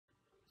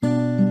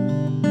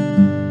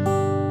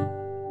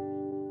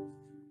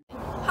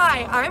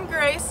Hi, I'm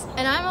Grace.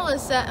 And I'm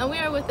Alyssa, and we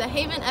are with the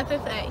Haven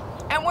FFA.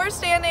 And we're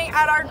standing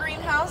at our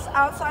greenhouse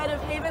outside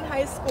of Haven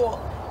High School.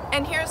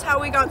 And here's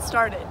how we got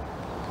started.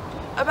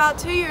 About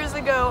 2 years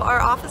ago, our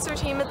officer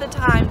team at the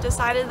time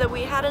decided that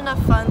we had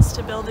enough funds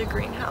to build a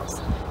greenhouse.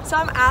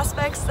 Some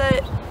aspects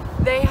that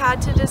they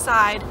had to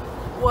decide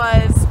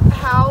was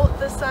how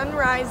the sun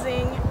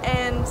rising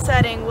and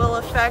setting will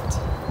affect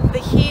the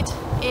heat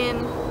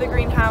in the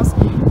greenhouse,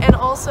 and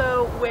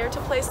also where to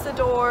place the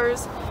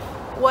doors,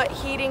 what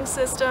heating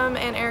system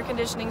and air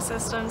conditioning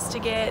systems to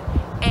get,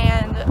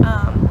 and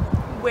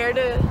where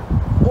to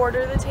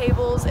order the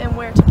tables and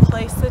where to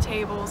place the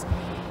tables,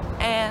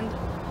 and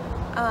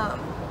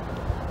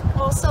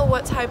also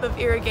what type of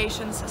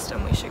irrigation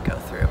system we should go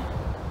through.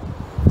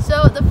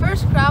 So the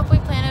first crop we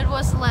planted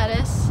was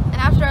lettuce, and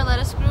after our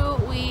lettuce grew,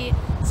 we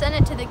sent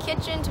it to the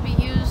kitchen to be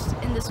used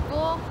in the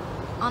school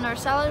on our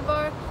salad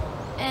bar.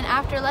 And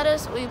after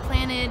lettuce, we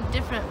planted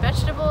different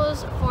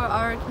vegetables for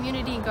our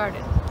community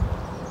garden.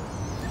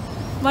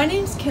 My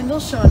name's Kendall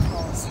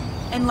Schoenholz,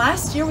 and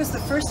last year was the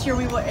first year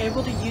we were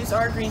able to use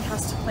our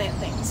greenhouse to plant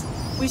things.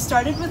 We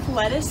started with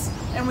lettuce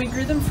and we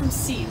grew them from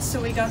seeds,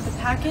 so we got the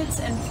packets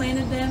and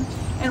planted them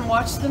and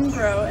watched them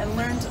grow and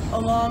learned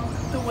along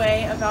the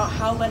way about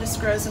how lettuce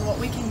grows and what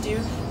we can do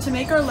to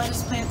make our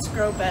lettuce plants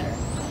grow better.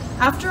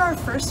 After our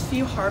first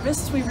few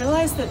harvests, we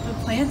realized that the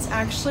plants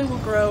actually will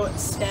grow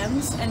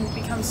stems and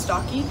become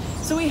stocky,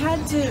 so we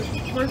had to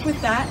work with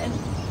that and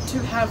to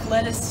have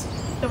lettuce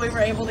that we were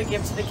able to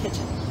give to the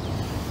kitchen.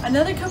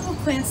 Another couple of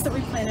plants that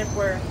we planted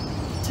were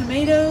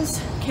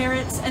tomatoes,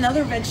 carrots, and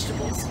other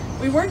vegetables.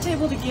 We weren't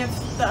able to give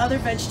the other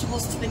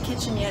vegetables to the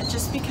kitchen yet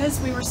just because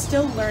we were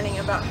still learning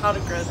about how to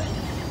grow them.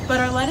 But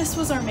our lettuce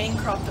was our main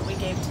crop that we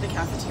gave to the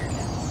cafeteria.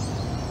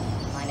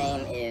 My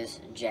name is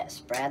Jess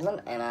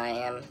Bradlin, and I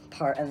am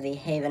part of the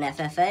Haven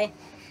FFA,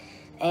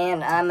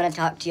 and I'm going to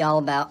talk to y'all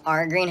about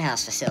our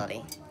greenhouse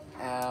facility.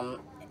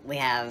 We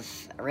have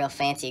a real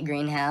fancy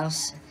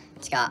greenhouse.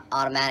 It's got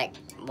automatic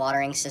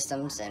watering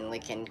systems, and we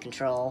can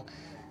control,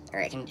 or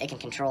it can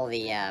control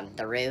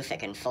the roof. It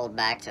can fold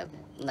back to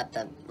let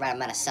the right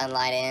amount of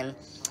sunlight in.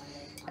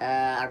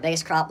 Our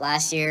biggest crop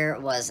last year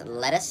was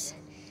lettuce,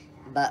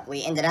 but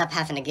we ended up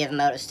having to give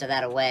most of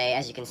that away.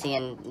 As you can see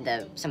in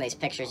some of these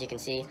pictures, you can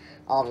see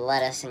all the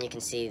lettuce, and you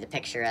can see the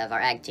picture of our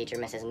ag teacher,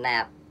 Mrs.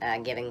 Knapp,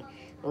 giving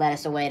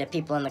lettuce away to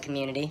people in the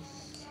community.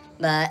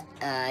 But,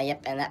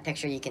 yep, in that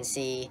picture you can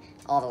see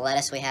all the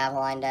lettuce we have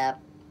lined up.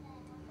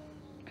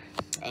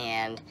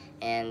 And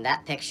in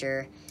that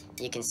picture,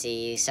 you can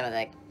see some of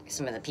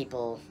the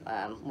people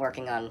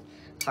working on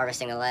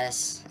harvesting the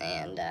lettuce,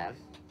 and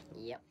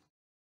yep.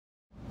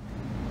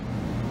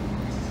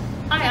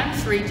 Hi, I'm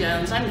Sree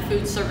Jones. I'm the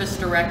food service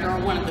director,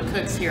 one of the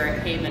cooks here at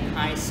Haven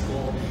High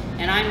School,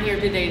 and I'm here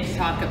today to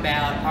talk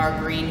about our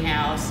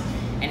greenhouse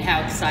and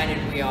how excited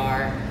we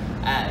are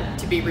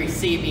to be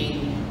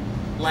receiving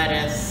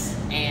lettuce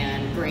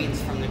and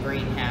greens from the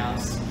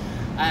greenhouse.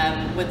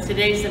 With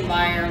today's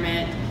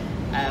environment,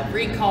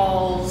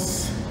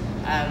 recalls,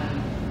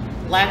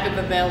 lack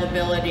of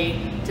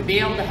availability, to be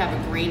able to have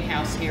a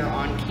greenhouse here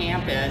on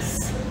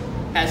campus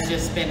has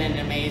just been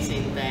an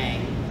amazing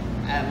thing.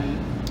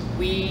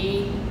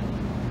 We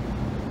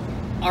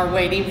are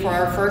waiting for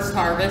our first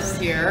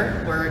harvest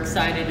here. We're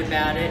excited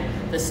about it.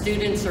 The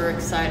students are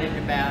excited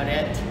about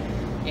it.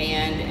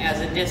 And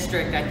as a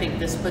district, I think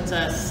this puts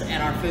us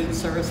and our food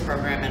service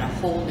program at a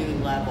whole new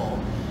level.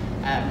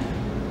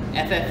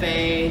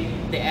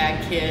 FFA, the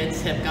ag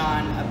kids have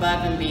gone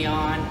above and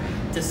beyond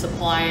to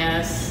supply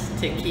us,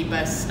 to keep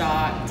us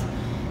stocked,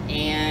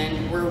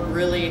 and we're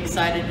really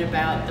excited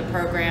about the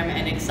program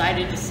and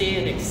excited to see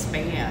it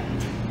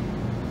expand.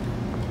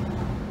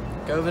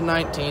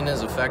 COVID-19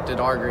 has affected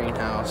our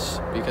greenhouse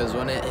because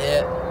when it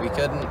hit, we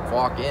couldn't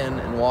walk in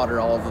and water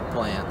all of the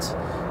plants.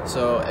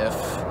 So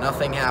if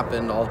nothing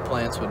happened, all the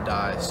plants would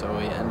die. So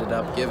we ended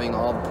up giving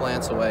all the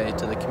plants away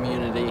to the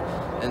community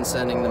and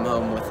sending them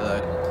home with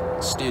the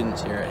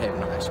students here at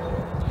Haven High School.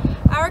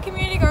 Our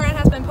community garden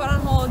has been put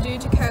on hold due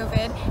to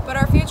COVID, but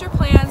our future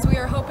plans, we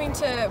are hoping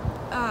to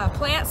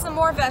plant some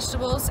more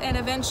vegetables and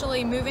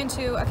eventually move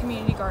into a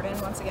community garden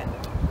once again.